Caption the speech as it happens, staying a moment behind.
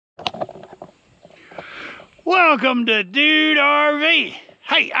Welcome to DudeRV.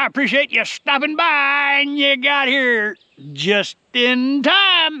 Hey, I appreciate you stopping by, and you got here just in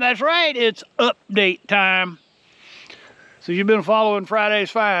time. That's right, it's update time. So you've been following Friday's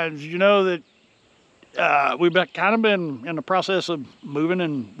finds. You know that we've kind of been in the process of moving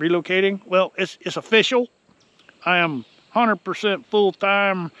and relocating. Well, it's official. I am 100%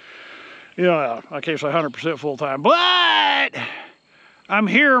 full-time. Yeah, I can't say 100% full-time, but I'm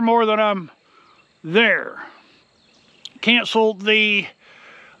here more than I'm there. Canceled the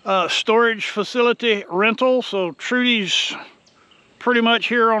storage facility rental, so Trudy's pretty much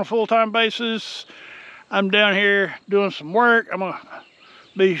here on a full-time basis. I'm down here doing some work. I'm gonna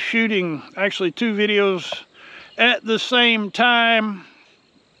be shooting actually 2 videos at the same time.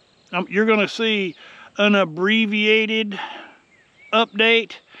 You're gonna see an abbreviated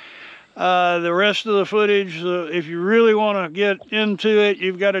update. The rest of the footage, if you really want to get into it,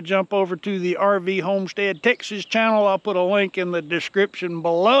 you've got to jump over to the RV Homestead Texas channel. I'll put a link in the description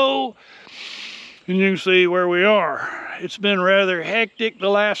below, and you can see where we are. It's been rather hectic the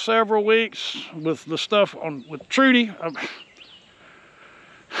last several weeks with the stuff with Trudy.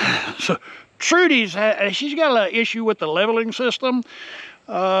 So Trudy's she's got an issue with the leveling system,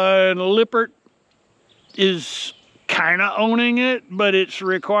 and Lippert is kind of owning it, but it's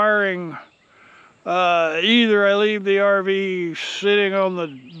requiring either I leave the RV sitting on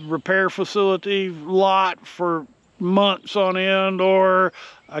the repair facility lot for months on end, or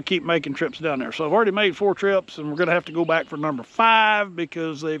I keep making trips down there. So I've already made 4 trips, and we're gonna have to go back for number 5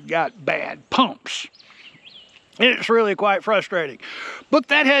 because they've got bad pumps. It's really quite frustrating. But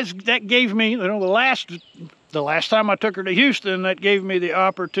that gave me, you know, the last time I took her to Houston, that gave me the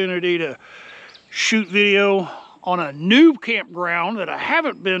opportunity to shoot video on a new campground that I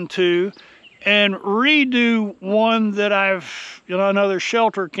haven't been to, and redo one that another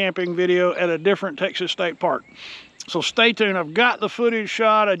shelter camping video at a different Texas state park. So stay tuned. I've got the footage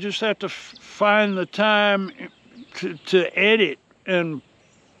shot. I just have to find the time to edit and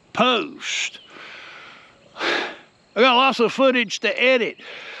post. I got lots of footage to edit.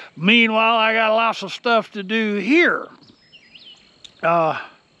 Meanwhile, I got lots of stuff to do here.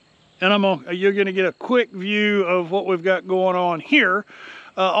 And you're gonna get a quick view of what we've got going on here.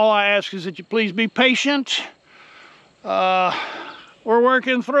 All I ask is that you please be patient. We're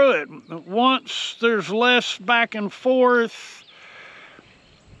working through it. Once there's less back and forth,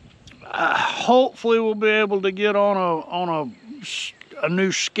 hopefully we'll be able to get on a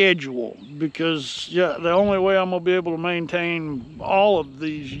new schedule, because yeah, the only way I'm gonna be able to maintain all of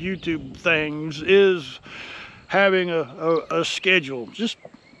these YouTube things is having a schedule. Just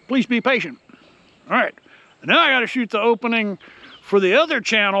please be patient. All right, now I got to shoot the opening for the other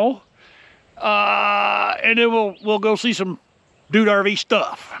channel, and then we'll go see some DudeRV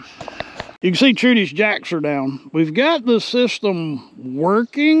stuff. You can see Trudy's jacks are down. We've got the system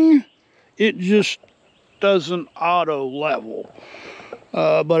working. It just doesn't auto level.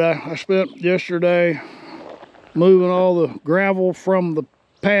 But I spent yesterday moving all the gravel from the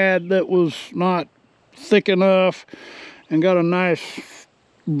pad that was not thick enough, and got a nice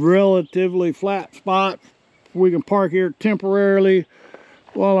relatively flat spot we can park here temporarily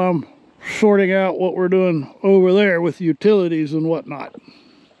while I'm sorting out what we're doing over there with utilities and whatnot.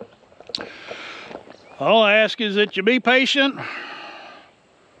 All I ask is that you be patient.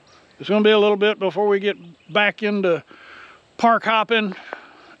 It's going to be a little bit before we get back into park hopping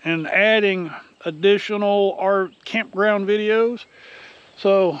and adding additional campground videos.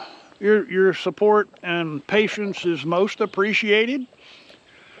 So your support and patience is most appreciated.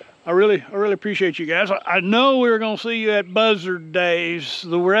 I really appreciate you guys. I know we're going to see you at Buzzard Days.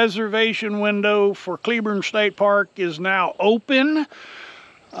 The reservation window for Cleburne State Park is now open.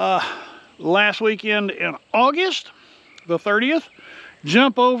 Last weekend in August, the 30th.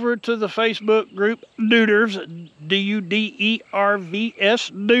 Jump over to the Facebook group DudeRVs,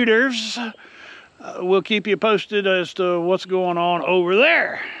 D-U-D-E-R-V-S, DudeRVs. We'll keep you posted as to what's going on over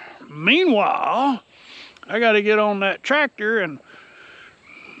there. Meanwhile, I got to get on that tractor and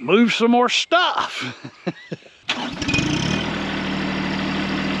move some more stuff.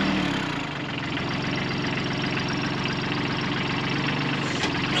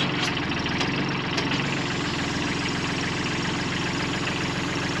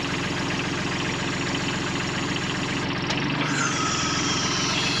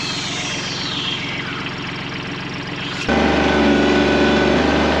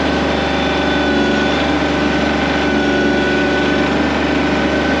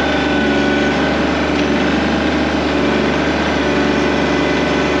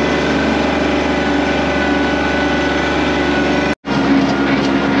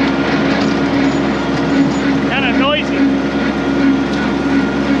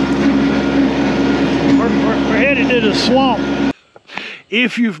 the swamp.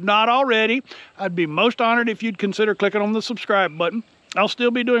 If you've not already, I'd be most honored if you'd consider clicking on the subscribe button. I'll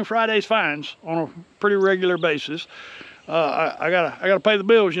still be doing Friday's finds on a pretty regular basis. I gotta pay the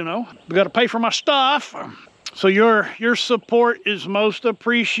bills, you know. I gotta pay for my stuff. So your support is most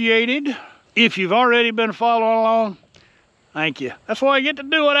appreciated. If you've already been following along, thank you. That's why I get to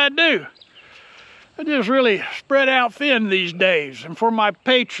do what I do. I just really spread out thin these days. And for my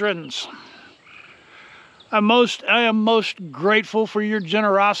patrons, I am most grateful for your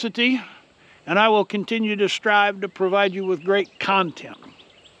generosity, and I will continue to strive to provide you with great content.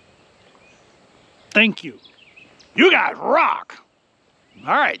 Thank you. You guys rock.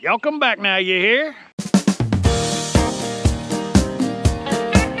 All right, y'all come back now, you hear?